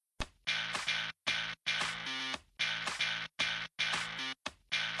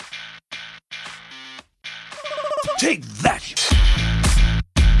Take that!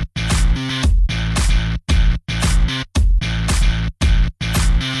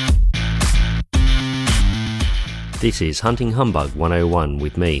 This is Hunting Humbug 101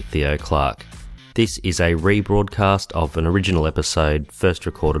 with me, Theo Clark. This is a rebroadcast of an original episode first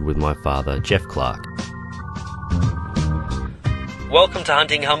recorded with my father, Jeff Clark. Welcome to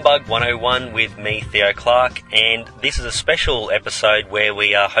Hunting Humbug 101 with me, Theo Clark, and this is a special episode where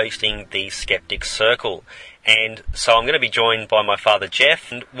we are hosting the Skeptic Circle. And so I'm going to be joined by my father,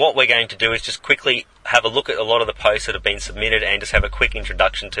 Jeff, and what we're going to do is just quickly have a look at a lot of the posts that have been submitted and just have a quick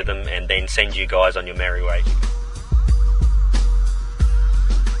introduction to them and then send you guys on your merry way.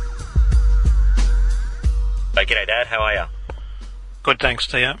 G'day Dad, how are you? Good, thanks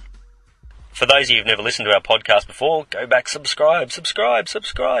Theo. For those of you who've never listened to our podcast before, go back, subscribe,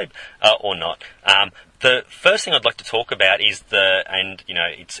 or not. The first thing I'd like to talk about is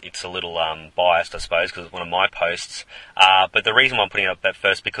it's a little biased, I suppose, because it's one of my posts, but the reason why I'm putting it up that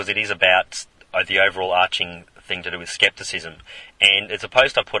first, because it is about the overall arching thing to do with skepticism, and it's a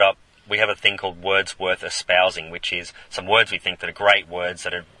post I put up. We have a thing called words worth espousing, which is some words we think that are great words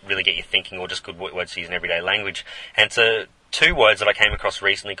that really get you thinking, or just good words to use in everyday language. And it's two words that I came across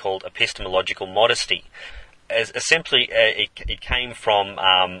recently called epistemological modesty. It came from,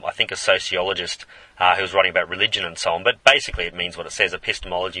 I think, a sociologist who was writing about religion and so on, but basically it means what it says,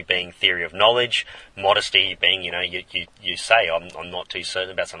 epistemology being theory of knowledge, modesty being, you say, I'm not too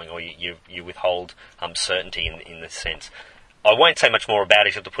certain about something, or you withhold certainty in this sense. I won't say much more about it,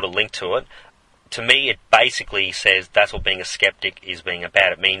 except to put a link to it. To me, it basically says that's what being a skeptic is being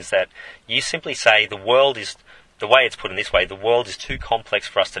about. It means that you simply say the world is, the way it's put in this way, the world is too complex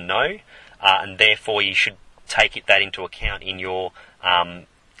for us to know, and therefore you should take that into account in your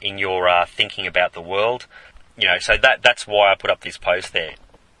thinking about the world. So that's why I put up this post there.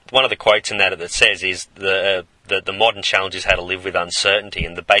 One of the quotes in that says is the modern challenge is how to live with uncertainty,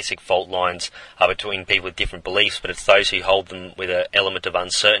 and the basic fault lines are between people with different beliefs, but it's those who hold them with an element of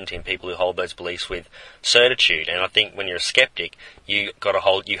uncertainty and people who hold those beliefs with certitude. And I think when you're a skeptic, you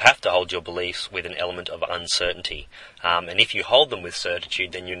have to hold your beliefs with an element of uncertainty. And if you hold them with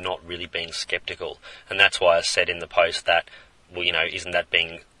certitude, then you're not really being skeptical. And that's why I said in the post that, isn't that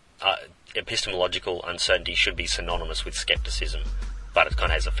being epistemological uncertainty should be synonymous with skepticism, but it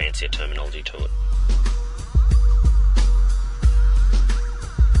kind of has a fancier terminology to it.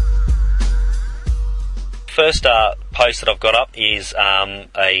 First post that I've got up is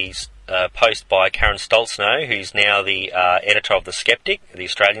a post by Karen Stoltzno, who's now the editor of The Skeptic, the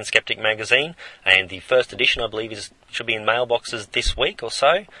Australian Skeptic magazine, and the first edition, I believe, should be in mailboxes this week or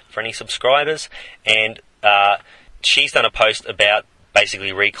so for any subscribers. And she's done a post about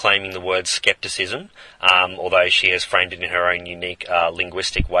basically reclaiming the word skepticism, although she has framed it in her own unique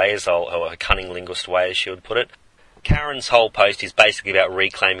linguistic way, or a cunning linguist way, as she would put it. Karen's whole post is basically about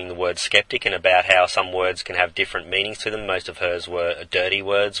reclaiming the word skeptic and about how some words can have different meanings to them. Most of hers were dirty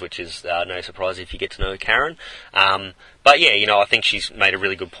words, which is no surprise if you get to know Karen. But yeah, I think she's made a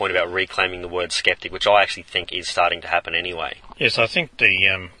really good point about reclaiming the word skeptic, which I actually think is starting to happen anyway. Yes, I think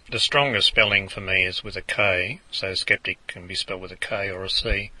the strongest spelling for me is with a K, so skeptic can be spelled with a K or a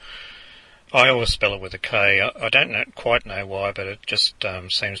C. I always spell it with a K. I don't quite know why, but it just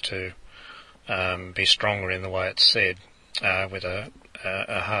seems to be stronger in the way it's said, with a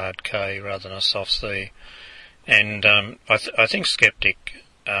hard K rather than a soft C. And I think skeptic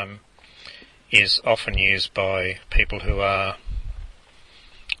is often used by people who are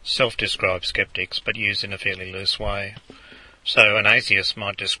self-described skeptics, but used in a fairly loose way. So an atheist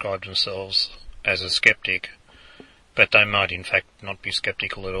might describe themselves as a skeptic, but they might in fact not be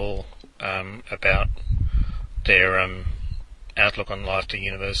skeptical at all about their outlook on life, the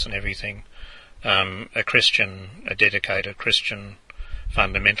universe and everything. A dedicated Christian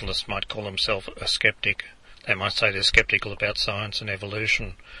fundamentalist might call himself a skeptic. They might say they're skeptical about science and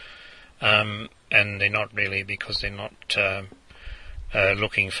evolution, and they're not really, because they're not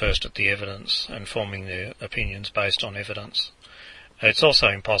looking first at the evidence and forming their opinions based on evidence. It's also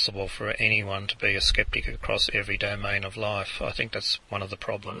impossible for anyone to be a skeptic across every domain of life. I think that's one of the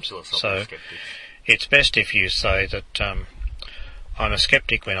problems. So it's best if you say that I'm a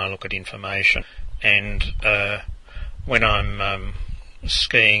skeptic when I look at information, and when I'm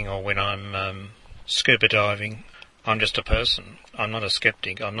skiing or when I'm scuba diving, I'm just a person. I'm not a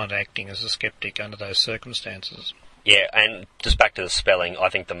skeptic. I'm not acting as a skeptic under those circumstances. Yeah, and just back to the spelling, I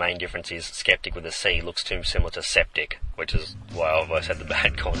think the main difference is skeptic with a C looks too similar to septic, which is why I've always had the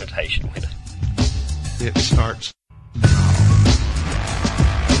bad connotation with it. It starts.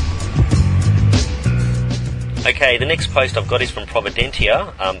 Okay, the next post I've got is from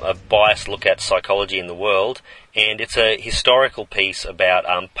Providentia, a biased look at psychology in the world, and it's a historical piece about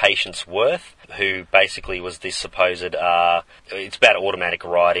Patience Worth, who basically was this supposed, it's about automatic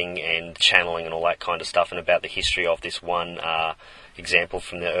writing and channeling and all that kind of stuff, and about the history of this one example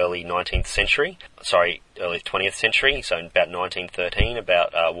from the early 19th century, early 20th century, so in about 1913,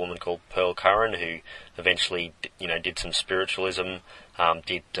 about a woman called Pearl Curran, who eventually, did some spiritualism,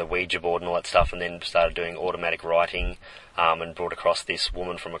 did the Ouija board and all that stuff, and then started doing automatic writing, and brought across this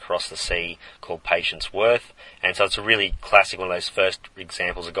woman from across the sea called Patience Worth. And so it's a really classic, one of those first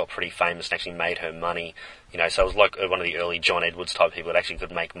examples that got pretty famous and actually made her money. So it was like one of the early John Edwards type people that actually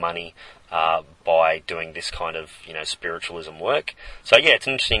could make money by doing this kind of, spiritualism work. So yeah, it's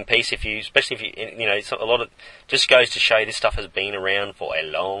an interesting piece especially if you, it's a lot of, just goes to show this stuff has been around for a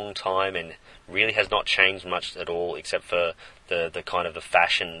long time and really has not changed much at all, except for the kind of the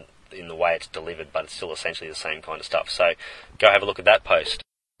fashion in the way it's delivered, but it's still essentially the same kind of stuff. So go have a look at that post.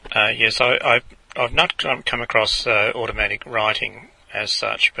 Yes, I've not come across automatic writing as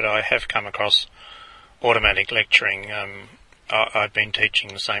such, but I have come across automatic lecturing. I've been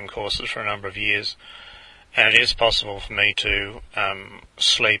teaching the same courses for a number of years, and it is possible for me to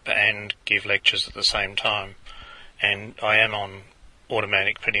sleep and give lectures at the same time, and I am on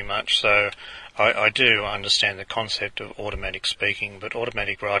automatic pretty much, so I do understand the concept of automatic speaking, but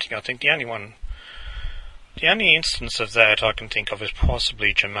automatic writing, I think the only instance of that I can think of is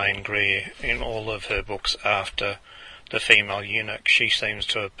possibly Germaine Greer in all of her books after The Female Eunuch. She seems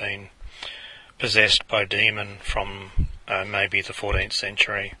to have been possessed by a demon from maybe the 14th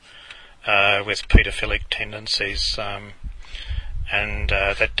century with paedophilic tendencies, and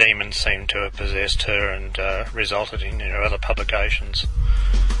that demon seemed to have possessed her and resulted in her other publications.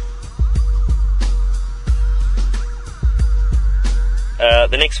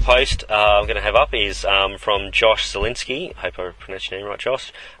 The next post I'm going to have up is from Josh Zielinski. I hope I pronounced your name right,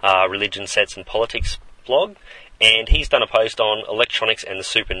 Josh. Religion, Sets and Politics blog. And he's done a post on electronics and the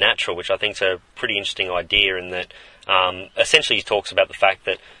supernatural, which I think is a pretty interesting idea in that essentially he talks about the fact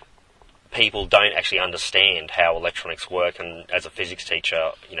that people don't actually understand how electronics work, and as a physics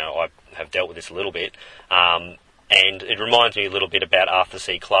teacher, I have dealt with this a little bit. And it reminds me a little bit about Arthur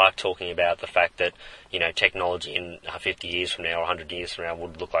C. Clarke talking about the fact that, technology in 50 years from now or 100 years from now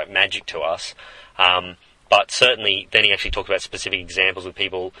would look like magic to us. But certainly, then he actually talked about specific examples of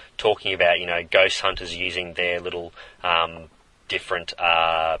people talking about, ghost hunters using their little different,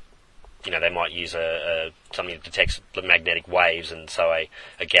 they might use something that detects the magnetic waves, and so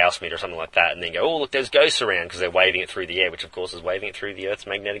a Gauss meter or something like that, and then go, oh, look, there's ghosts around, because they're waving it through the air, which of course is waving it through the Earth's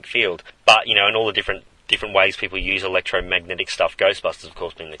magnetic field. But, and all the different ways people use electromagnetic stuff, Ghostbusters, of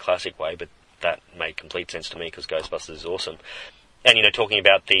course, being the classic way, but that made complete sense to me because Ghostbusters is awesome. And, talking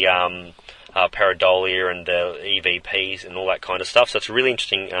about the pareidolia and the EVPs and all that kind of stuff. So it's a really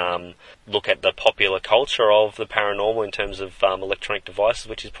interesting look at the popular culture of the paranormal in terms of electronic devices,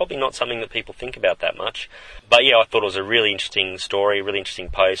 which is probably not something that people think about that much. But yeah, I thought it was a really interesting story, really interesting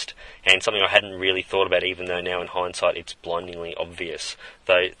post, and something I hadn't really thought about, even though now in hindsight it's blindingly obvious.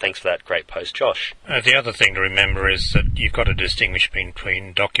 So thanks for that great post, Josh. The other thing to remember is that you've got to distinguish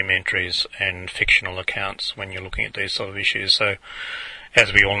between documentaries and fictional accounts when you're looking at these sort of issues. So,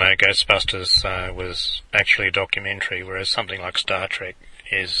 as we all know, Ghostbusters was actually a documentary, whereas something like Star Trek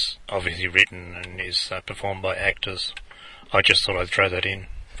is obviously written and is performed by actors. I just thought I'd throw that in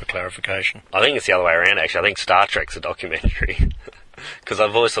for clarification. I think it's the other way around, actually. I think Star Trek's a documentary. Because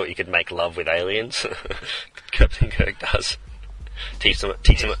I've always thought you could make love with aliens. Captain Kirk does. Teach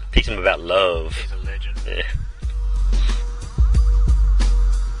them about love. He's a legend. Yeah.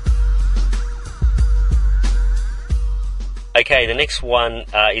 Okay, the next one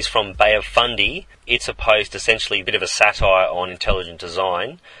is from Bay of Fundy. It's a post, essentially a bit of a satire on intelligent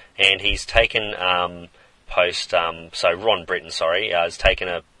design, and he's taken Ron Britton, has taken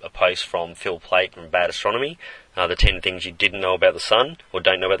a post from Phil Plait from Bad Astronomy, the 10 things you didn't know about the sun, or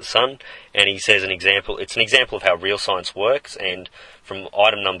don't know about the sun, and he says it's an example of how real science works, and from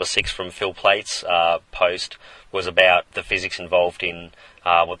item number 6 from Phil Plait's post was about the physics involved in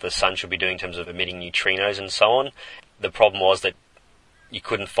what the sun should be doing in terms of emitting neutrinos and so on. The problem was that you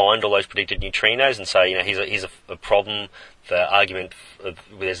couldn't find all those predicted neutrinos, and so here's a problem. The argument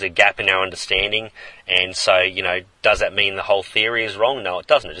there's a gap in our understanding, and so does that mean the whole theory is wrong? No, it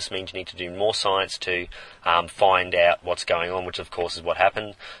doesn't. It just means you need to do more science to find out what's going on, which of course is what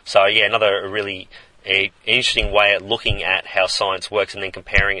happened. So yeah, another really interesting way of looking at how science works, and then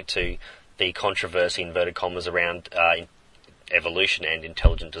comparing it to the controversy, inverted commas, around evolution and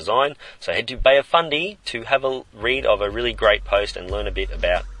intelligent design. So head to Bay of Fundy to have a read of a really great post and learn a bit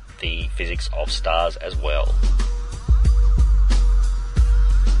about the physics of stars as well.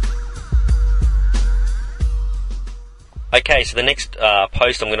 Okay, so the next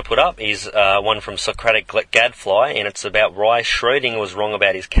post I'm going to put up is one from Socratic Gadfly, and it's about why Schrödinger was wrong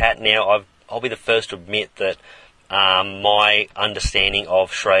about his cat. Now, I'll be the first to admit that my understanding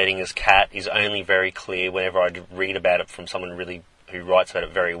of Schrödinger's cat is only very clear whenever I read about it from someone really who writes about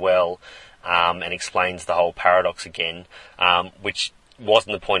it very well and explains the whole paradox again, which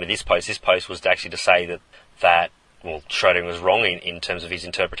wasn't the point of this post. This post was actually to say that Schrödinger was wrong in terms of his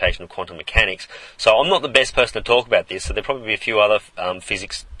interpretation of quantum mechanics. So I'm not the best person to talk about this, so there'll probably be a few other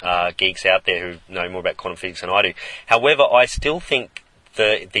physics geeks out there who know more about quantum physics than I do. However, I still think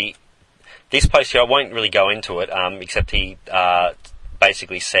this post here, I won't really go into it, except he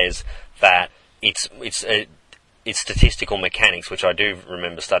basically says that it's statistical mechanics, which I do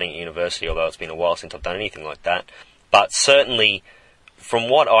remember studying at university, although it's been a while since I've done anything like that. But certainly, from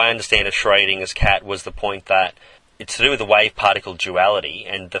what I understand of Schrödinger's cat, was the point that it's to do with the wave-particle duality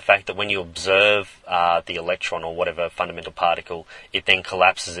and the fact that when you observe the electron or whatever fundamental particle, it then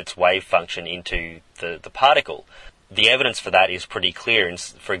collapses its wave function into the particle. The evidence for that is pretty clear. And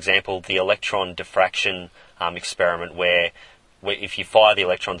for example, the electron diffraction experiment where if you fire the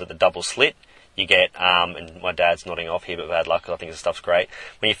electrons at the double slit, you get, and my dad's nodding off here, but bad luck, I think this stuff's great.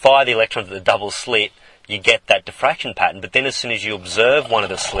 When you fire the electrons at the double slit, you get that diffraction pattern, but then as soon as you observe one of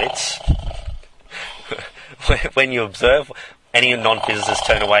the slits, when you observe, any non-physicists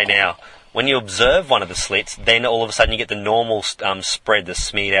turn away now, when you observe one of the slits, then all of a sudden you get the normal spread, the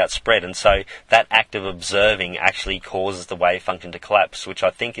smeared out spread, and so that act of observing actually causes the wave function to collapse, which I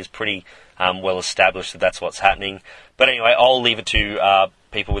think is pretty well established that that's what's happening. But anyway, I'll leave it to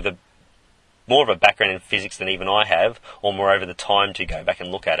people with more of a background in physics than even I have, or moreover the time to go back and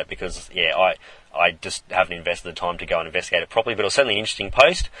look at it, because I just haven't invested the time to go and investigate it properly, but it was certainly an interesting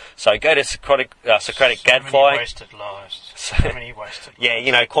post. So go to Socratic Gadfly. Many wasted lives. So many wasted lives.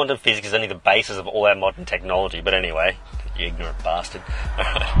 Yeah, quantum physics is only the basis of all our modern technology, but anyway, you ignorant bastard.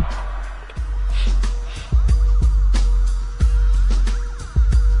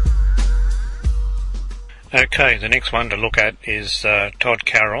 Okay, the next one to look at is Todd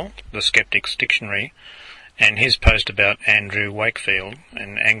Carroll, The Skeptic's Dictionary, and his post about Andrew Wakefield.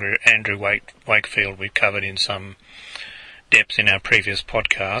 And Andrew Wakefield we've covered in some depth in our previous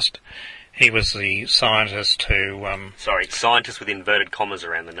podcast. He was the scientist who... scientist with inverted commas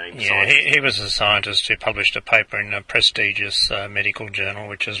around the name. Yeah, he was a scientist who published a paper in a prestigious medical journal,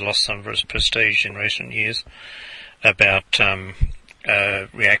 which has lost some of its prestige in recent years, about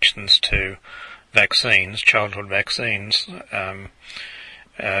reactions to vaccines, childhood vaccines,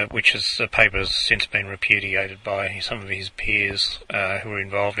 which is a paper has since been repudiated by some of his peers who were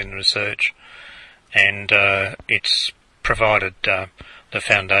involved in the research, and it's provided the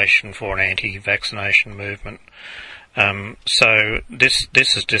foundation for an anti-vaccination movement. So this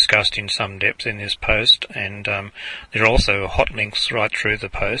is discussed in some depth in this post, and there are also hot links right through the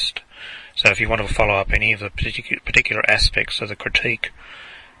post. So if you want to follow up any of the particular aspects of the critique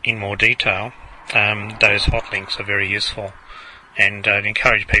in more detail, those hot links are very useful. And I'd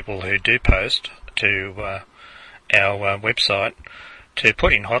encourage people who do post to our website to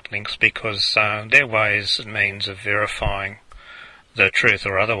put in hot links, because they're ways and means of verifying the truth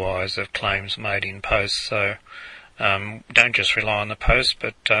or otherwise of claims made in posts. So don't just rely on the post,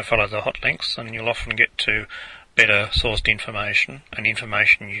 but follow the hot links, and you'll often get to better sourced information, and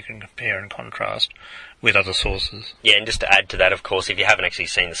information you can compare and contrast with other sources. Yeah, and just to add to that, of course, if you haven't actually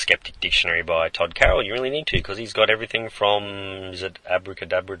seen the Skeptic Dictionary by Todd Carroll, you really need to, because he's got everything from, is it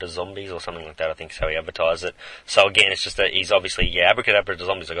abracadabra to zombies or something like that, I think is how he advertised it. So again, it's just that he's obviously, abracadabra to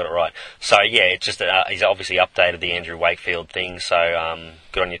zombies, I got it right. So yeah, it's just that he's obviously updated the Andrew Wakefield thing, so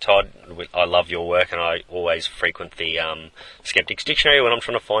good on you, Todd. I love your work, and I always frequent the Skeptic's Dictionary when I'm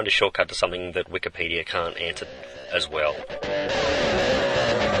trying to find a shortcut to something that Wikipedia can't answer as well.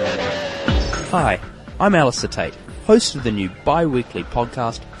 Hi, I'm Alistair Tate, host of the new bi-weekly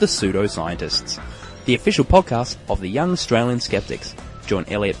podcast, The Pseudoscientists, the official podcast of the Young Australian Skeptics. Join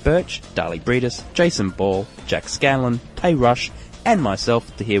Elliot Birch, Darley Breedis, Jason Ball, Jack Scanlon, Tay Rush, and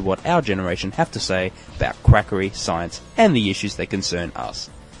myself to hear what our generation have to say about quackery, science, and the issues that concern us.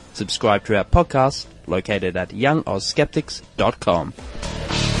 Subscribe to our podcast, located at youngozskeptics.com.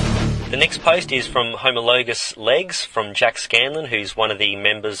 The next post is from Homologous Legs, from Jack Scanlon, who's one of the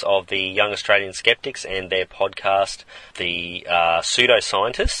members of the Young Australian Skeptics and their podcast, The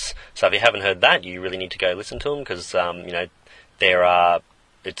Pseudoscientists. So if you haven't heard that, you really need to go listen to them, because it's a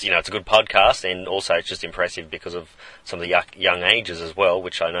good podcast, and also it's just impressive because of some of the young ages as well,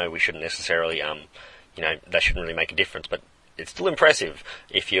 which I know we shouldn't necessarily, that shouldn't really make a difference, but it's still impressive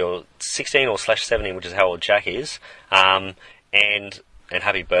if you're 16 or /17, which is how old Jack is, and And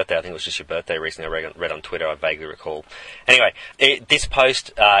happy birthday. I think it was just your birthday recently. I read on Twitter, I vaguely recall. Anyway, this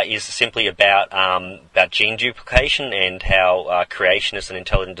post is simply about gene duplication and how creationists and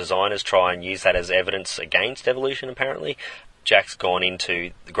intelligent designers try and use that as evidence against evolution, apparently. Jack's gone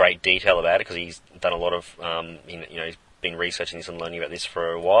into great detail about it because he's done a lot of, he's been researching this and learning about this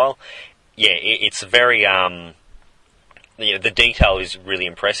for a while. Yeah, it's very, the detail is really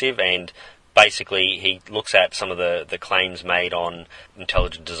impressive, and basically he looks at some of the claims made on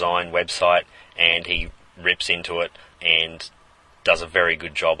intelligent design website and he rips into it and does a very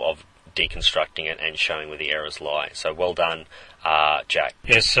good job of deconstructing it and showing where the errors lie. So well done, Jack.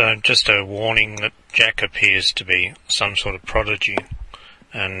 Yes, just a warning that Jack appears to be some sort of prodigy,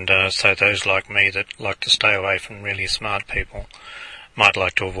 and so those like me that like to stay away from really smart people might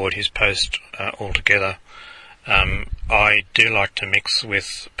like to avoid his post altogether. I do like to mix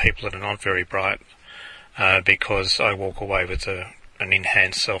with people that are not very bright because I walk away with an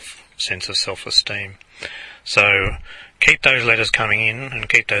enhanced sense of self-esteem. So keep those letters coming in and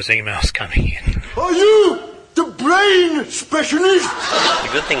keep those emails coming in. Are you the brain specialist? The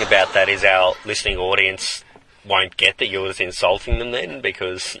good thing about that is our listening audience won't get that you're just insulting them then,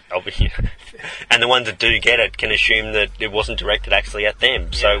 because and the ones that do get it can assume that it wasn't directed actually at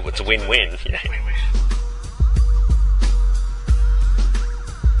them, so it's a win-win.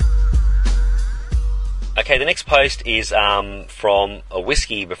 Okay, the next post is from A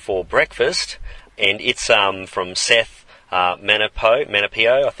Whiskey Before Breakfast, and it's from Seth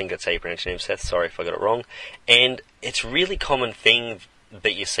Manapio. I think that's how you pronounce your name, Seth. Sorry if I got it wrong. And it's a really common thing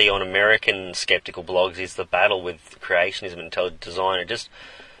that you see on American skeptical blogs is the battle with creationism and intelligent design.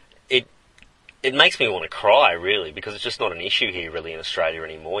 It makes me want to cry, really, because it's just not an issue here, really, in Australia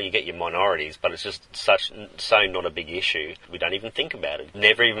anymore. You get your minorities, but it's just so not a big issue. We don't even think about it.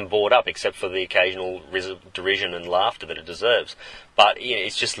 Never even brought up, except for the occasional derision and laughter that it deserves. But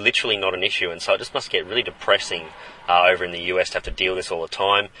it's just literally not an issue, and so it just must get really depressing over in the US to have to deal with this all the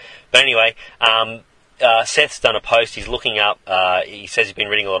time. But anyway, Seth's done a post. He's looking up. He says he's been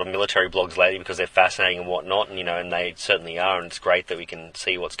reading a lot of military blogs lately because they're fascinating and whatnot, and they certainly are. And it's great that we can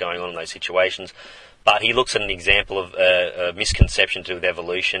see what's going on in those situations. But he looks at an example of a misconception to do with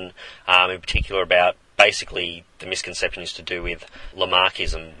evolution, in particular about basically the misconception is to do with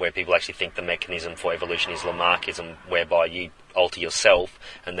Lamarckism, where people actually think the mechanism for evolution is Lamarckism, whereby you alter yourself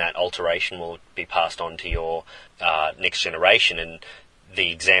and that alteration will be passed on to your next generation. And the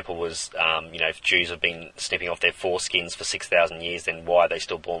example was, if Jews have been snipping off their foreskins for 6,000 years, then why are they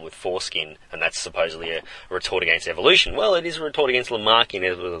still born with foreskin? And that's supposedly a retort against evolution. Well, it is a retort against Lamarckian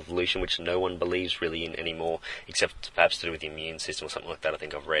evolution, which no one believes really in anymore, except perhaps to do with the immune system or something like that, I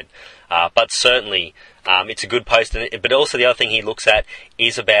think I've read. But certainly, it's a good post. But also the other thing he looks at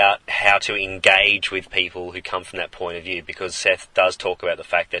is about how to engage with people who come from that point of view, because Seth does talk about the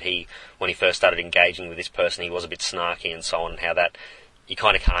fact that when he first started engaging with this person, he was a bit snarky and so on, and how that you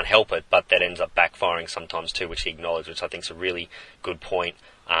kind of can't help it, but that ends up backfiring sometimes too, which he acknowledged, which I think is a really good point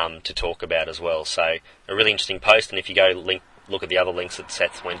to talk about as well. So a really interesting post, and if you go look at the other links that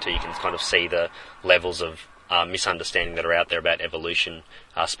Seth went to, you can kind of see the levels of misunderstanding that are out there about evolution,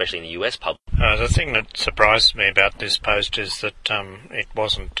 especially in the US public. The thing that surprised me about this post is that it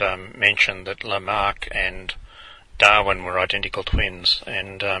wasn't mentioned that Lamarck and Darwin were identical twins,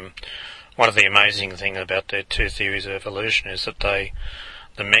 and one of the amazing things about their two theories of evolution is that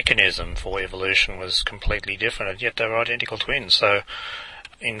the mechanism for evolution was completely different, and yet they were identical twins. So,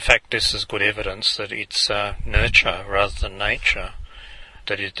 in fact, this is good evidence that it's nurture rather than nature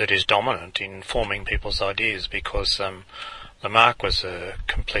that is dominant in forming people's ideas, because Lamarck was a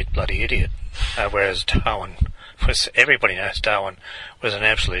complete bloody idiot, whereas Darwin everybody knows Darwin was an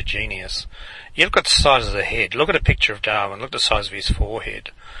absolute genius. You look at the size of the head, look at a picture of Darwin, look at the size of his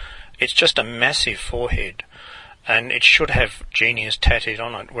forehead. It's just a massive forehead, and it should have genius tattooed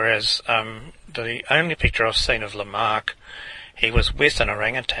on it, whereas the only picture I've seen of Lamarck, he was with an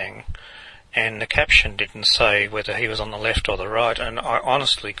orangutan, and the caption didn't say whether he was on the left or the right, and I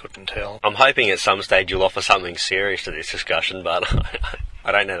honestly couldn't tell. I'm hoping at some stage you'll offer something serious to this discussion, but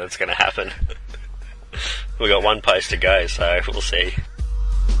I don't know that's going to happen. We've got one post to go, so we'll see.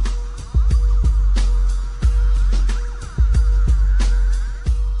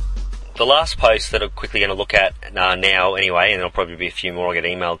 The last post that I'm quickly going to look at now anyway, and there'll probably be a few more I'll get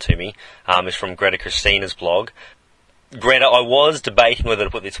emailed to me, is from Greta Christina's blog. Greta, I was debating whether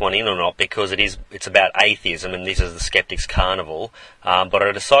to put this one in or not because it's about atheism and this is the Skeptics Carnival, but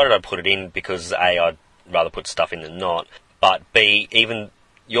I decided I'd put it in because A, I'd rather put stuff in than not, but B, even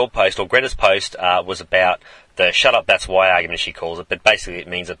your post, or Greta's post, was about the shut up, that's why argument, she calls it, but basically it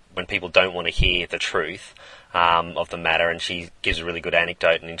means that when people don't want to hear the truth of the matter, and she gives a really good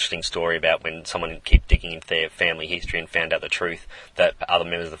anecdote and interesting story about when someone kept digging into their family history and found out the truth that other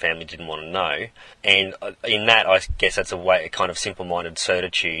members of the family didn't want to know. And in that, I guess that's a kind of simple-minded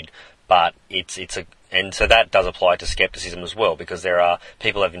certitude, but and so that does apply to skepticism as well, because there are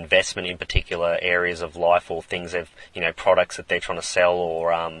people have investment in particular areas of life or things of, products that they're trying to sell,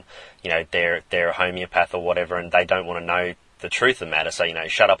 or, they're a homeopath or whatever, and they don't want to know the truth of the matter. So,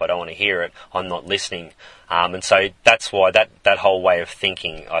 shut up, I don't want to hear it, I'm not listening. And so that's why that whole way of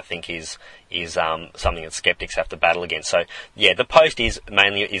thinking, I think, is something that skeptics have to battle against. So, yeah, the post is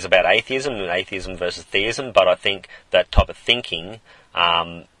about atheism and atheism versus theism, but I think that type of thinking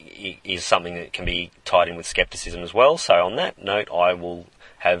is something that can be tied in with skepticism as well. So on that note, I will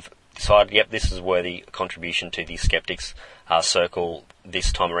have decided, yep, this is a worthy contribution to the Skeptics Circle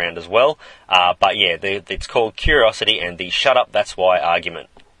this time around as well. But yeah, it's called Curiosity and the Shut Up, That's Why argument.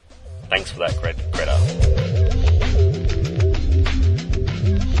 Thanks for that, Greta.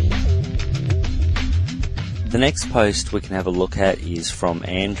 The next post we can have a look at is from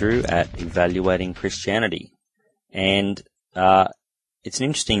Andrew at Evaluating Christianity. And it's an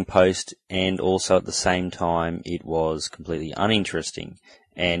interesting post, and also at the same time it was completely uninteresting.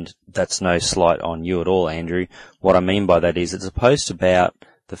 And that's no slight on you at all, Andrew. What I mean by that is it's a post about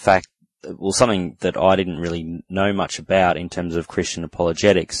the fact, something that I didn't really know much about in terms of Christian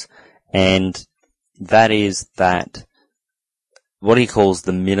apologetics, and that is that what he calls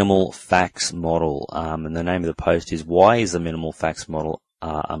the minimal facts model. And the name of the post is, Why is the Minimal Facts Model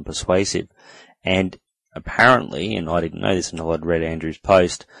Unpersuasive? And apparently, and I didn't know this until I'd read Andrew's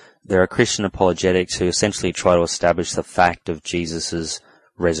post, there are Christian apologetics who essentially try to establish the fact of Jesus'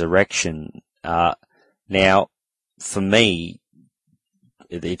 resurrection. Now, for me,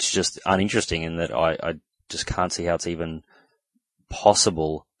 it's just uninteresting in that I just can't see how it's even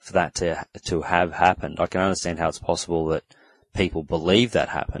possible for that to have happened. I can understand how it's possible that people believe that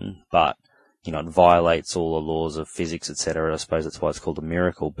happened, but it violates all the laws of physics, etc. I suppose that's why it's called a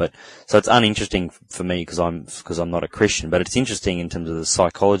miracle. But so it's uninteresting for me because I'm not a Christian. But it's interesting in terms of the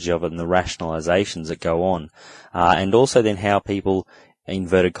psychology of it and the rationalizations that go on, and also then how people,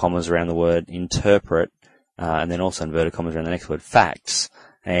 inverted commas around the word, interpret, and then also inverted commas around the next word, facts.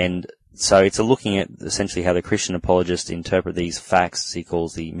 And so it's looking at essentially how the Christian apologists interpret these facts, he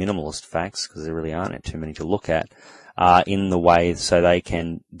calls the minimalist facts, because there really aren't too many to look at, in the way so they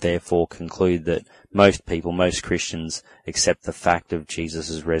can therefore conclude that most Christians accept the fact of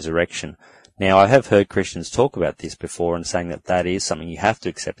Jesus' resurrection. Now, I have heard Christians talk about this before and saying that is something you have to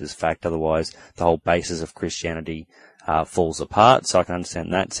accept as fact, otherwise the whole basis of Christianity falls apart. So I can understand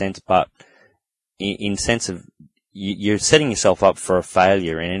in that sense, but in sense of you're setting yourself up for a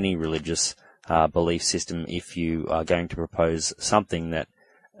failure in any religious belief system if you are going to propose something that,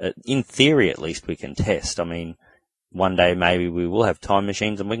 in theory at least, we can test. I mean, one day maybe we will have time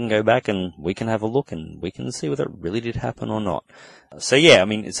machines and we can go back and we can have a look and we can see whether it really did happen or not. So yeah, I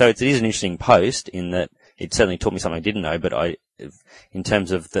mean, so it is an interesting post in that it certainly taught me something I didn't know, but in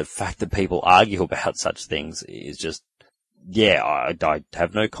terms of the fact that people argue about such things is just, yeah, I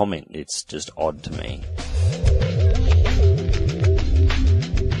have no comment. It's just odd to me.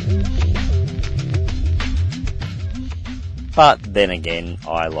 But then again,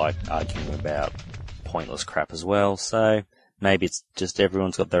 I like arguing about pointless crap as well, so maybe it's just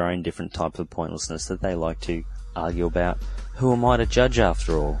everyone's got their own different type of pointlessness that they like to argue about. Who am I to judge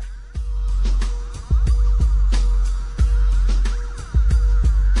after all?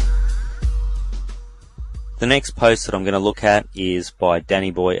 The next post that I'm going to look at is by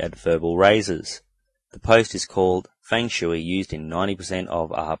Danny Boy at Verbal Razors. The post is called Feng Shui used in 90%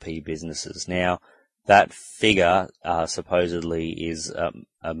 of RP businesses. Now, that figure supposedly is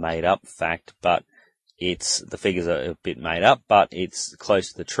a made-up fact, but the figures are a bit made up, but it's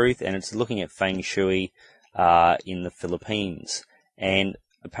close to the truth, and it's looking at Feng Shui in the Philippines. And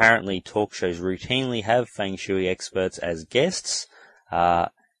apparently talk shows routinely have Feng Shui experts as guests.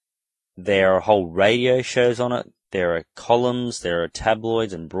 There are whole radio shows on it. There are columns, there are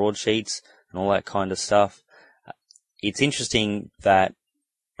tabloids and broadsheets and all that kind of stuff. It's interesting that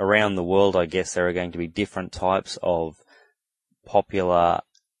around the world, I guess, there are going to be different types of popular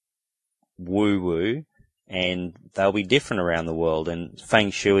woo-woo, and they'll be different around the world. And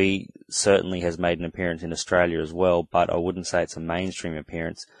Feng Shui certainly has made an appearance in Australia as well, but I wouldn't say it's a mainstream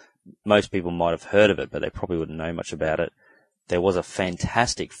appearance. Most people might have heard of it, but they probably wouldn't know much about it. There was a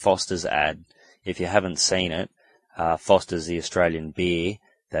fantastic Foster's ad. If you haven't seen it, Foster's the Australian beer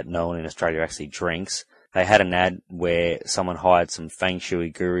that no one in Australia actually drinks. They had an ad where someone hired some Feng Shui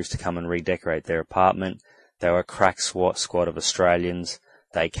gurus to come and redecorate their apartment. They were a crack squad of Australians.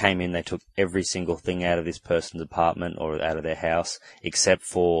 They came in, they took every single thing out of this person's apartment or out of their house, except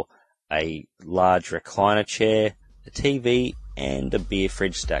for a large recliner chair, a TV, and a beer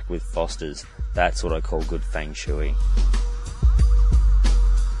fridge stacked with Fosters. That's what I call good feng shui.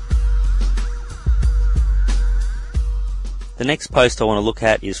 The next post I want to look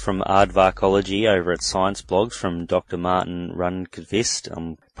at is from Aardvarkology over at Science Blogs from Dr. Martin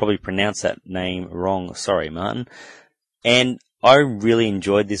Rundqvist. Probably pronounced that name wrong. Sorry, Martin. And I really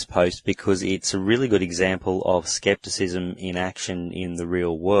enjoyed this post because it's a really good example of skepticism in action in the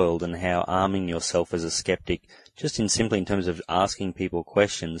real world and how arming yourself as a skeptic, just simply in terms of asking people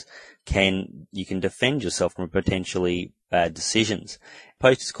questions, you can defend yourself from potentially bad decisions. The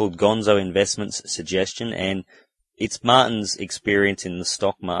post is called Gonzo Investments Suggestion, and it's Martin's experience in the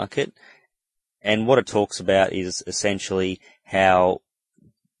stock market, and what it talks about is essentially how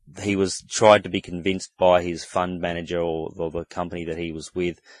he was tried to be convinced by his fund manager or the company that he was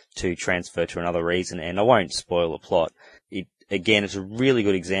with to transfer to another reason, and I won't spoil the plot. It's a really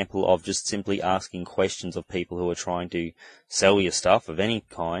good example of just simply asking questions of people who are trying to sell you stuff of any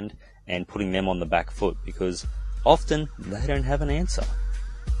kind and putting them on the back foot, because often they don't have an answer.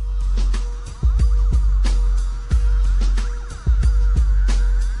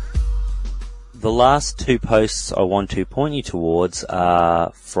 The last two posts I want to point you towards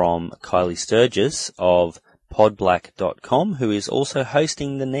are from Kylie Sturgis of podblack.com, who is also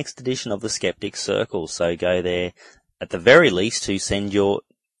hosting the next edition of the Skeptic Circle. So go there at the very least to send your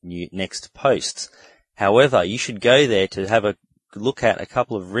next posts. However, you should go there to have a look at a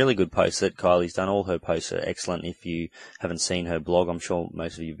couple of really good posts that Kylie's done. All her posts are excellent. If you haven't seen her blog, I'm sure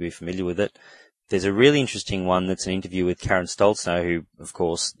most of you will be familiar with it. There's a really interesting one that's an interview with Karen Stolznow, who, of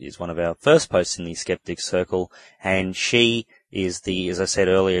course, is one of our first posts in the Skeptic Circle, and she is as I said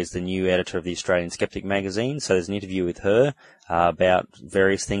earlier, is the new editor of the Australian Skeptic magazine. So there's an interview with her about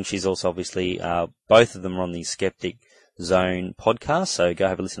various things. She's also obviously, both of them are on the Skeptic Zone podcast, so go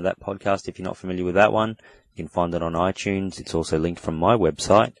have a listen to that podcast if you're not familiar with that one. You can find it on iTunes. It's also linked from my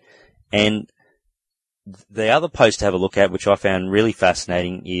website. And the other post to have a look at, which I found really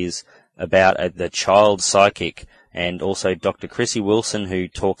fascinating, is about the child psychic, and also Dr. Chrissy Wilson, who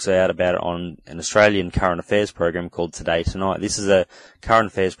talks about it on an Australian current affairs program called Today Tonight. This is a current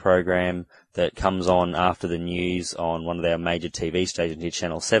affairs program that comes on after the news on one of our major TV stations here,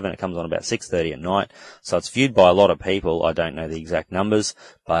 Channel 7. It comes on about 6:30 at night, so it's viewed by a lot of people. I don't know the exact numbers,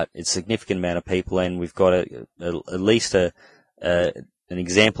 but it's a significant amount of people, and we've got at least an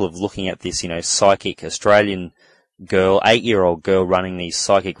example of looking at this, psychic Australian girl, 8-year-old girl, running these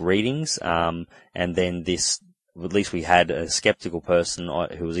psychic readings, and then at least we had a skeptical person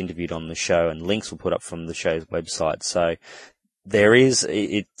who was interviewed on the show, and links were put up from the show's website. So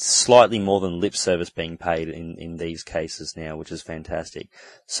it's slightly more than lip service being paid in these cases now, which is fantastic.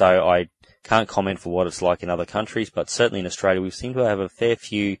 So I can't comment for what it's like in other countries, but certainly in Australia we seem to have a fair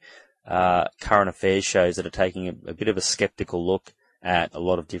few current affairs shows that are taking a bit of a skeptical look at a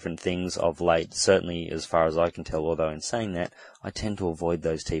lot of different things of late, certainly as far as I can tell, although in saying that, I tend to avoid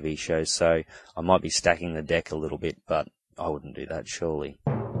those TV shows, so I might be stacking the deck a little bit, but I wouldn't do that, surely.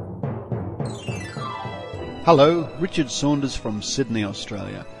 Hello, Richard Saunders from Sydney,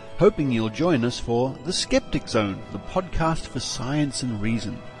 Australia, hoping you'll join us for The Skeptic Zone, the podcast for science and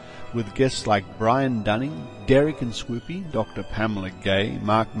reason, with guests like Brian Dunning, Derek and Swoopy, Dr. Pamela Gay,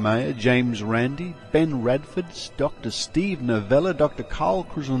 Mark Mayer, James Randi, Ben Radford, Dr. Steve Novella, Dr. Carl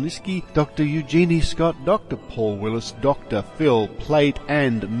Kruszelnicki, Dr. Eugenie Scott, Dr. Paul Willis, Dr. Phil Plait,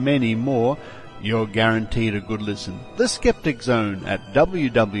 and many more. You're guaranteed a good listen. The Skeptic Zone at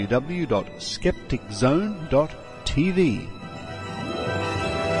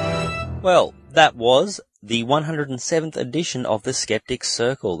www.skepticzone.tv. Well, that was the 107th edition of the Skeptic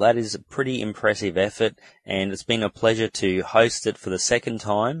Circle. That is a pretty impressive effort, and it's been a pleasure to host it for the second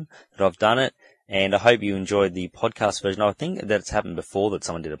time that I've done it, and I hope you enjoyed the podcast version. I think that it's happened before that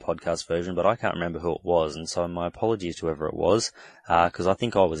someone did a podcast version, but I can't remember who it was, and so my apologies to whoever it was, because I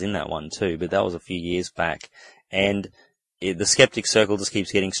think I was in that one too, but that was a few years back. And the Skeptic Circle just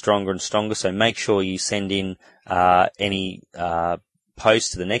keeps getting stronger and stronger, so make sure you send in any posts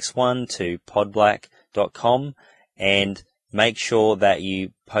to the next one to podblack.com, and make sure that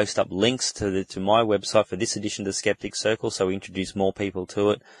you post up links to my website for this edition of the Skeptic Circle, so we introduce more people to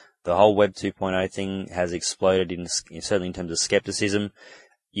it. The whole Web 2.0 thing has exploded, certainly in terms of skepticism.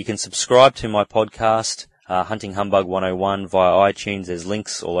 You can subscribe to my podcast, Hunting Humbug 101, via iTunes. There's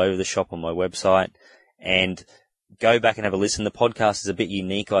links all over the shop on my website, and go back and have a listen. The podcast is a bit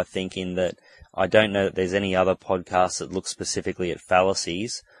unique, I think, in that I don't know that there's any other podcast that looks specifically at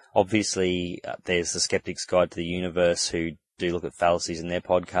fallacies. Obviously, there's the Skeptic's Guide to the Universe, who do look at fallacies in their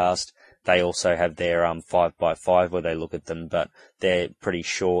podcast. They also have their 5x5 where they look at them, but they're pretty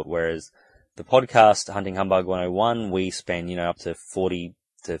short, whereas the podcast, Hunting Humbug 101, we spend, up to 40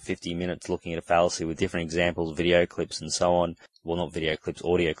 to 50 minutes looking at a fallacy with different examples, video clips and so on. Well, not video clips,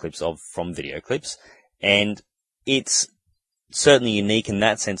 audio clips from video clips. And it's certainly unique in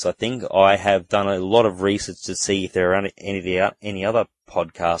that sense, I think. I have done a lot of research to see if there are any other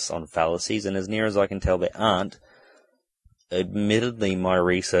podcasts on fallacies, and as near as I can tell, there aren't. Admittedly, my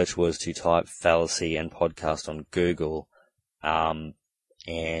research was to type fallacy and podcast on Google, and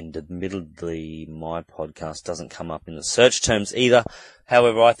admittedly, my podcast doesn't come up in the search terms either.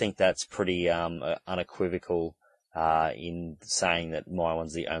 However, I think that's pretty unequivocal in saying that my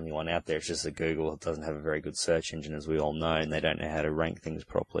one's the only one out there. It's just that Google doesn't have a very good search engine, as we all know, and they don't know how to rank things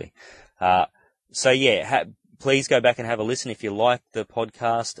properly. Please go back and have a listen if you like the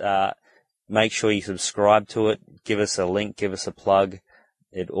podcast. Make sure you subscribe to it. Give us a link. Give us a plug.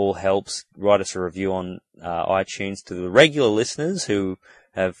 It all helps. Write us a review on iTunes. To the regular listeners who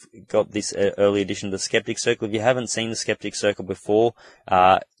have got this early edition of the Skeptic Circle, if you haven't seen the Skeptic Circle before,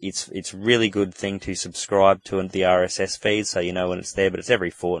 it's really good thing to subscribe to the RSS feed so you know when it's there, but it's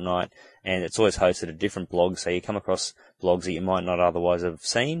every fortnight, and it's always hosted a different blog, so you come across blogs that you might not otherwise have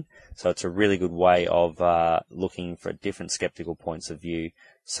seen. So it's a really good way of looking for different skeptical points of view.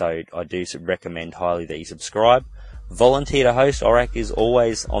 So I do recommend highly that you subscribe. Volunteer to host. ORAC is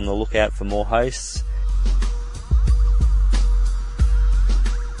always on the lookout for more hosts.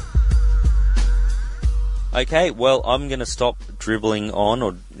 Okay, well, I'm going to stop dribbling on,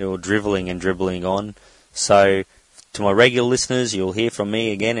 or driveling and dribbling on. So, to my regular listeners, you'll hear from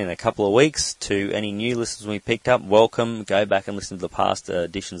me again in a couple of weeks. To any new listeners we picked up, welcome. Go back and listen to the past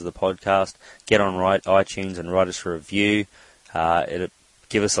editions of the podcast. Get on iTunes and write us a review.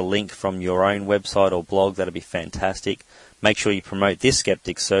 Give us a link from your own website or blog. That'd be fantastic. Make sure you promote this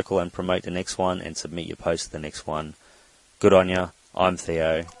Skeptic Circle and promote the next one and submit your post to the next one. Good on ya. I'm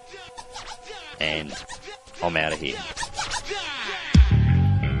Theo. And I'm out of here.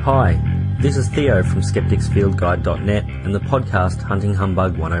 Hi, this is Theo from skepticsfieldguide.net and the podcast Hunting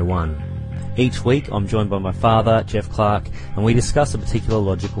Humbug 101. Each week I'm joined by my father, Jeff Clark, and we discuss a particular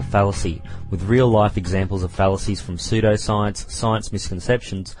logical fallacy with real-life examples of fallacies from pseudoscience, science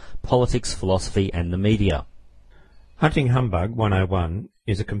misconceptions, politics, philosophy and the media. Hunting Humbug 101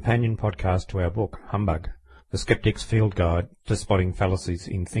 is a companion podcast to our book, Humbug, The Skeptic's Field Guide to Spotting Fallacies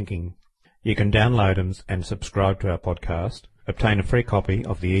in Thinking. You can download and subscribe to our podcast, obtain a free copy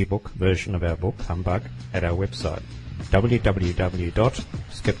of the ebook version of our book, Humbug, at our website,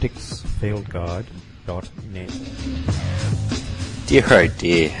 www.skepticsfieldguide.net. Dear oh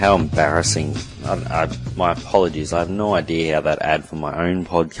dear, how embarrassing. My apologies, I have no idea how that ad for my own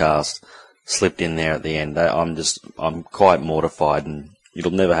podcast slipped in there at the end. I'm quite mortified, and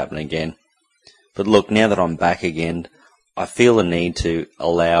it'll never happen again. But look, now that I'm back again, I feel the need to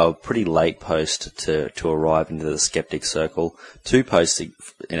allow a pretty late post to arrive into the Skeptic Circle. 2 posts,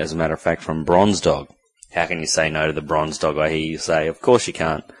 as a matter of fact, from Bronze Dog. How can you say no to the Bronze Dog, I hear you say? Of course you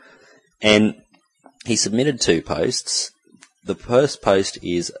can't. And he submitted 2 posts. The first post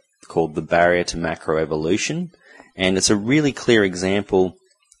is called The Barrier to Macroevolution, and it's a really clear example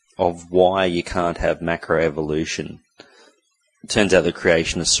of why you can't have macroevolution. It turns out the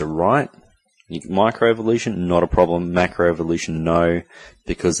creationists are right. Microevolution, not a problem. Macroevolution, no,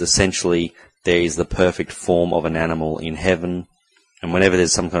 because essentially there is the perfect form of an animal in heaven, and whenever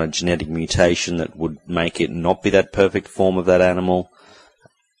there's some kind of genetic mutation that would make it not be that perfect form of that animal,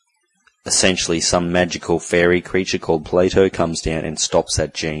 essentially some magical fairy creature called Plato comes down and stops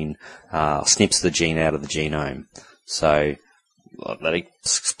that gene, snips the gene out of the genome. So that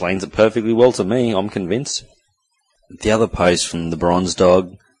explains it perfectly well to me, I'm convinced. The other post from the Bronze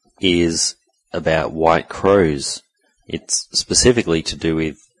Dog is about white crows. It's specifically to do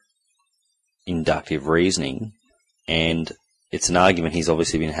with inductive reasoning, and it's an argument he's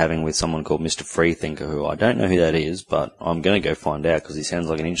obviously been having with someone called Mr. Freethinker, who I don't know who that is, but I'm going to go find out because he sounds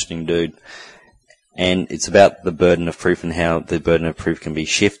like an interesting dude. And it's about the burden of proof and how the burden of proof can be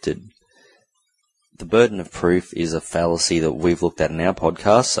shifted. The burden of proof is a fallacy that we've looked at in our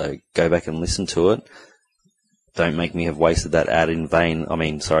podcast, so go back and listen to it. Don't make me have wasted that ad in vain.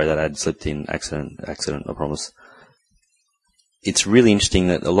 That ad slipped in accident, I promise. It's really interesting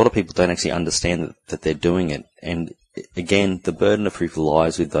that a lot of people don't actually understand that they're doing it. And again, the burden of proof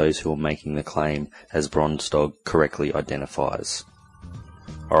lies with those who are making the claim, as Bronze Dog correctly identifies.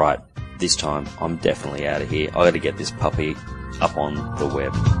 Alright, this time I'm definitely out of here. I gotta get this puppy up on the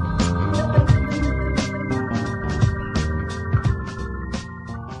web.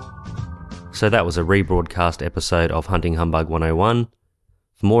 So that was a rebroadcast episode of Hunting Humbug 101.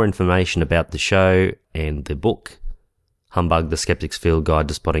 For more information about the show and the book, Humbug, the Skeptic's Field Guide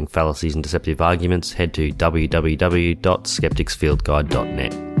to Spotting Fallacies and Deceptive Arguments, head to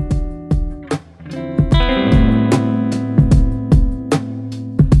www.skepticsfieldguide.net.